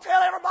squall and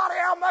tell everybody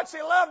how much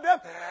he loved them.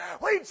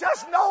 We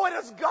just know it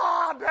is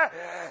God.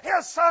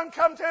 His son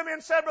come to me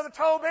and said, Brother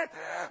Toby,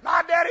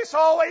 my daddy's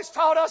always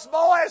taught us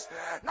boys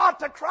not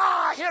to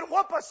cry. He'd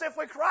whoop us if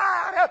we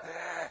cried.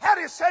 And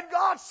he said,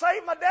 God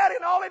saved my daddy,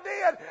 and all he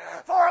did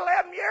for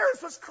 11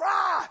 years was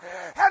cry.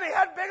 And he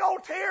had big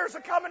old tears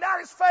coming down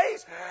his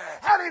face.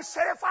 And he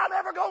said, if I'm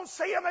ever going to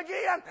see him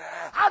again,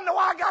 I know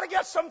I got to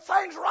get some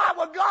things right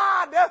with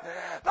God.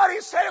 But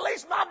he said, at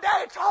least my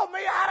daddy taught me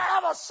how to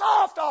have a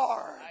soft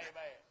heart.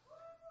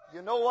 Amen.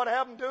 You know what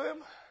happened to him?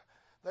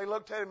 They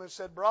looked at him and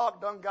said,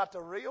 Brock done got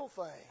the real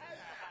thing.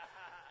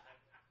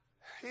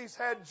 He's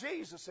had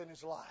Jesus in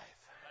his life.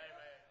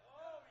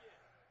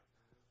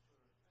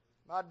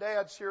 My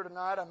dad's here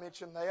tonight. I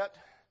mentioned that.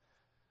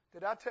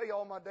 Did I tell you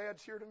all my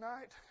dad's here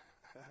tonight?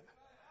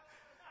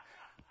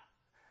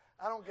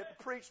 I don't get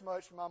to preach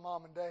much to my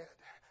mom and dad.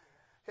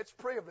 It's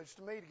a privilege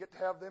to me to get to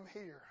have them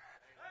here.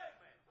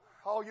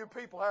 All you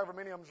people, however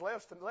many of them's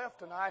left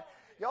tonight,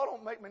 y'all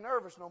don't make me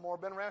nervous no more.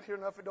 Been around here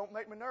enough, it don't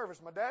make me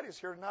nervous. My daddy's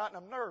here tonight, and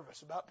I'm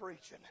nervous about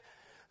preaching.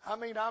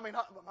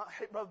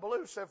 Brother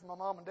Ballou said for my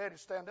mom and daddy to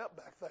stand up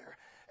back there.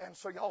 And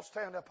so y'all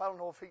stand up. I don't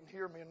know if he can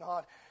hear me or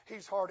not.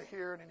 He's hard of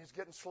hearing, and he's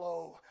getting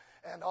slow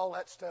and all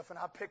that stuff, and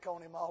I pick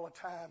on him all the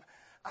time.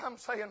 I'm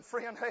saying,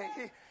 friend,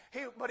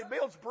 but he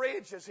builds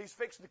bridges. He's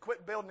fixing to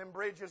quit building them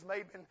bridges,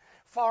 maybe and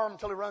farm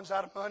until he runs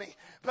out of money.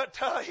 But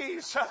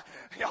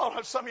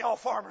some of y'all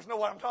farmers know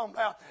what I'm talking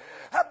about.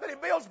 But he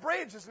builds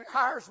bridges and he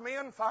hires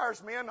men,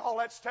 fires men, all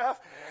that stuff.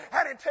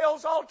 And he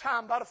tells all the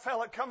time about a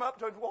fella that come up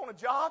to want a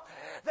job.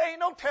 There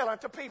ain't no telling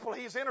to people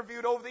he's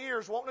interviewed over the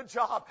years wanting a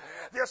job.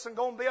 This one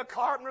going to be a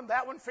carpenter,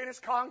 that one finish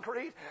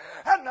concrete,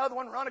 and another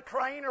one run a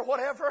crane or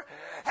whatever.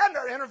 And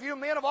they're interviewing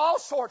men of all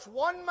sorts.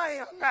 One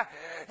man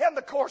in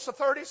the course of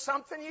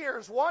 30-something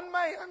years, one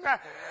man,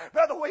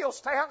 Brother Will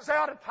stands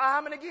out at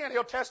time and again.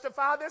 He'll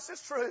testify this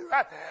is true.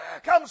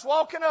 Comes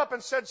walking up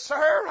and said,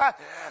 Sir,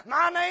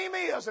 my name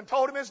is, and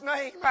told him his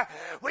name.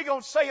 We're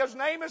going to say his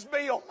name is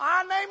Bill.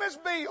 My name is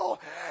Bill,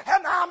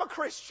 and I'm a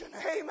Christian.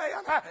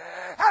 Amen.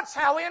 That's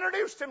how he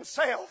introduced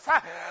himself.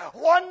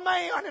 One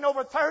man in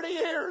over 30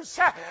 years.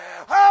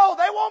 Oh,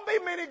 there won't be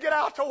many get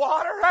out to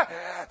water.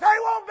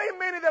 There won't be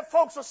many that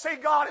folks will see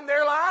God in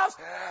their lives.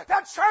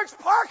 That church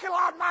parking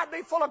lot might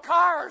be full of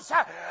cars.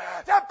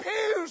 The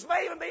pews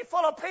may even be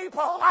full of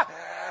people.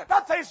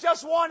 But there's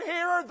just one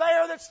here or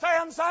there that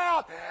stands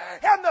out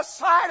in the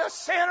sight of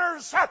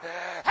sinners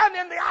and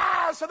in the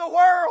eyes of the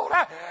world.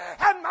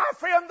 And my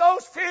friend,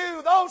 those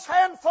few, those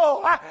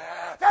handful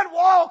that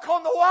walk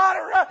on the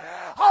water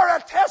are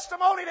a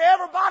testimony to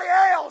everybody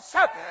else.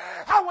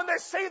 And when they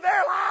see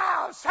their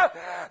lives,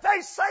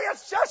 they say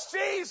it's just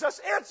Jesus.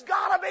 It's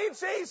got to be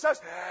Jesus.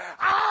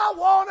 I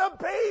want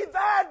to be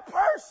that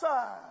person.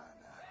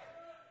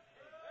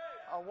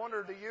 I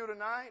wonder, do you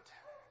tonight?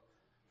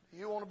 Do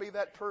you want to be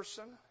that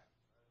person?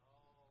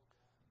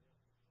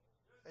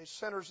 There's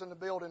sinners in the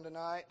building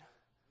tonight.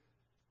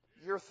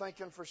 You're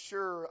thinking for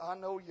sure, I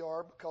know you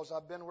are because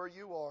I've been where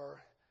you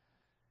are.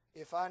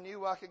 If I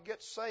knew I could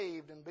get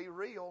saved and be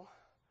real,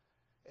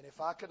 and if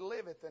I could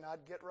live it, then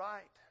I'd get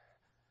right.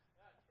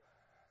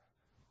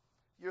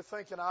 You're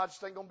thinking, I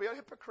just ain't going to be a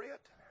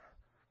hypocrite.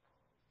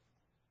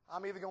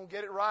 I'm either going to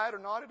get it right or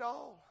not at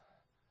all.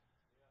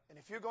 And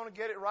if you're going to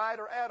get it right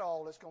or at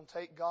all, it's going to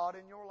take God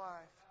in your life.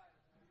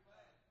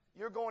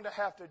 You're going to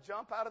have to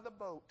jump out of the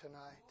boat tonight.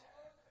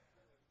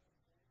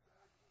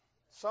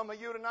 Some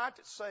of you tonight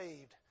that's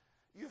saved,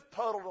 you've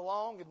puddled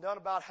along and done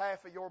about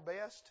half of your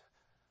best.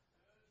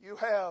 You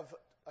have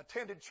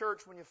attended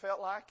church when you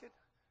felt like it.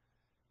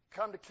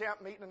 Come to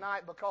camp meeting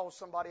tonight because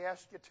somebody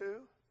asked you to.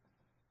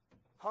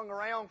 Hung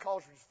around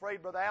because you're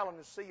afraid Brother Allen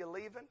to see you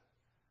leaving.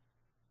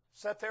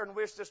 Sat there and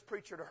wished this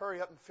preacher to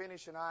hurry up and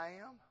finish, and I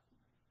am.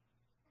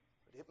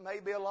 But it may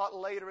be a lot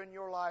later in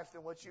your life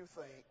than what you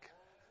think.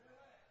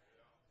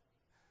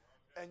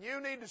 And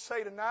you need to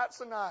say tonight's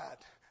the night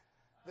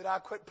that I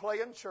quit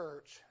playing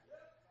church,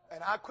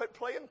 and I quit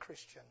playing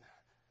Christian,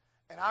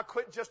 and I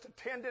quit just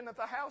attending at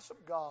the house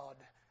of God.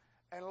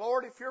 And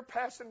Lord, if you're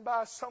passing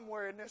by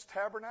somewhere in this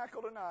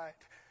tabernacle tonight,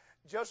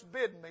 just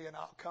bid me and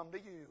I'll come to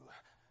you.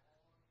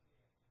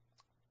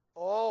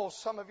 Oh,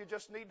 some of you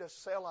just need to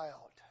sell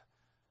out.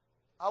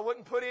 I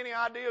wouldn't put any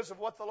ideas of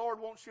what the Lord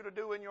wants you to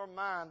do in your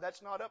mind.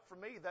 That's not up for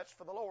me. That's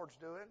for the Lord's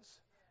doings.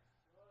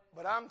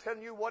 But I'm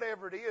telling you,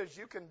 whatever it is,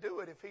 you can do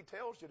it if He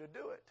tells you to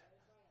do it.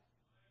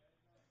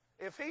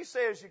 If He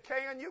says you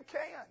can, you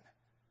can.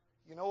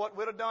 You know what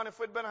we'd have done if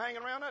we'd been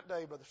hanging around that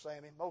day, Brother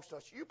Sammy? Most of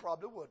us, you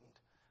probably wouldn't.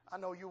 I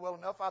know you well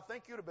enough. I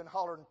think you'd have been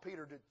hollering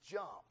Peter to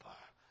jump.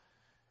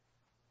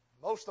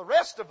 Most of the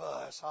rest of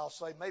us, I'll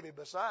say, maybe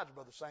besides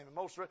Brother Sammy,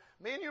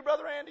 me and you,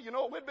 Brother Andy, you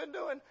know what we'd been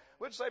doing?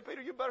 We'd say,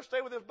 Peter, you better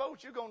stay with this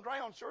boat. You're going to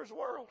drown, sure as the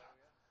world.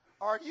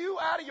 Are you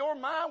out of your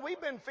mind? We've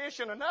been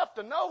fishing enough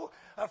to know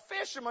a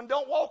fisherman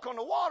don't walk on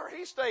the water.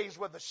 He stays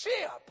with the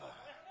ship.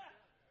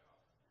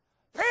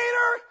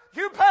 Peter,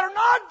 you better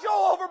not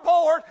go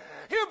overboard.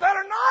 You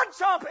better not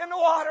jump in the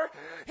water.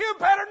 You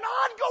better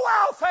not go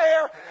out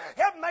there.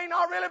 It may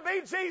not really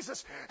be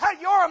Jesus.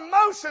 Your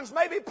emotions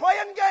may be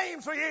playing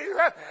games with you.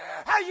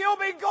 You'll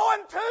be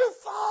going too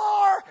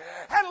far.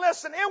 And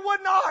listen, it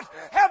would not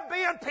have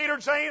been Peter,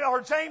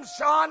 James,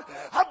 John,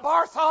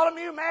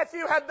 Bartholomew,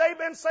 Matthew, had they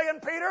been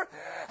saying, Peter,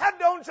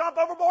 don't jump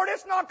overboard.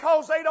 It's not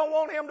because they don't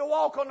want him to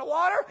walk on the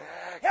water.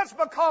 It's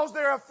because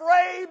they're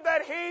afraid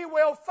that he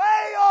will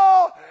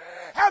fail.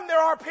 And there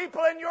are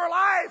people in your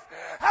life,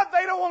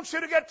 they don't want you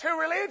to get too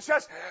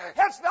religious.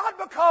 It's not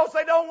because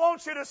they don't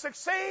want you to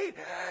succeed.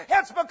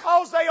 It's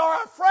because they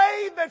are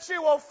afraid that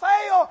you will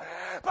fail.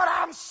 But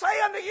I'm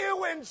saying to you,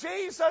 when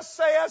Jesus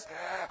says,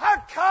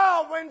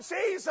 come, when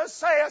Jesus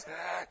says,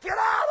 get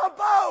out of the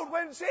boat,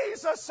 when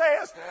Jesus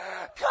says,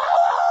 go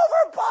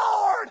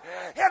overboard,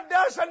 it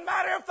doesn't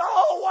matter if the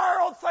whole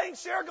world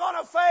thinks you're going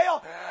to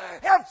fail.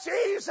 If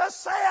Jesus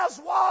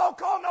says,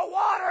 walk on the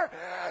water,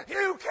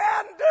 you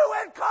can do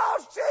it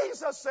because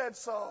Jesus said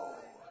so.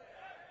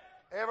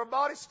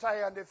 Everybody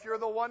stand if you're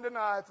the one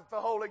tonight that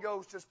the Holy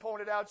Ghost just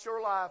pointed out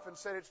your life and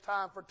said it's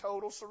time for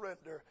total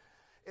surrender.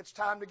 It's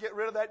time to get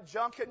rid of that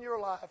junk in your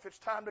life. It's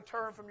time to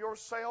turn from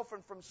yourself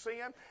and from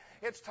sin.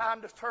 It's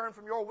time to turn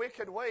from your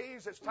wicked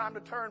ways. It's time to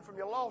turn from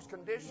your lost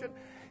condition.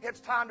 It's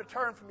time to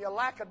turn from your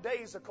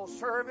lackadaisical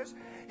service.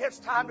 It's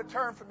time to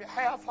turn from your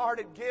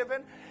half-hearted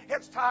giving.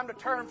 It's time to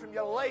turn from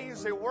your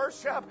lazy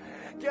worship.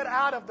 Get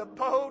out of the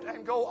boat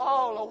and go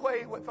all the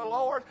way with the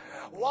Lord.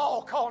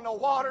 Walk on the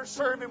water,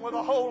 serve Him with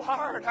a whole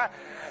heart.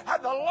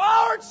 And the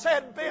Lord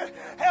said,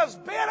 has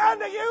been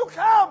unto you,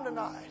 come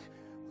tonight.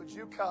 Would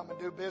you come and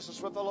do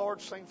business with the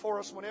Lord? Sing for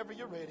us whenever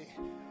you're ready.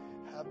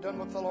 I've done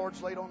what the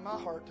Lord's laid on my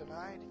heart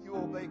tonight. You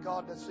obey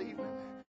God this evening.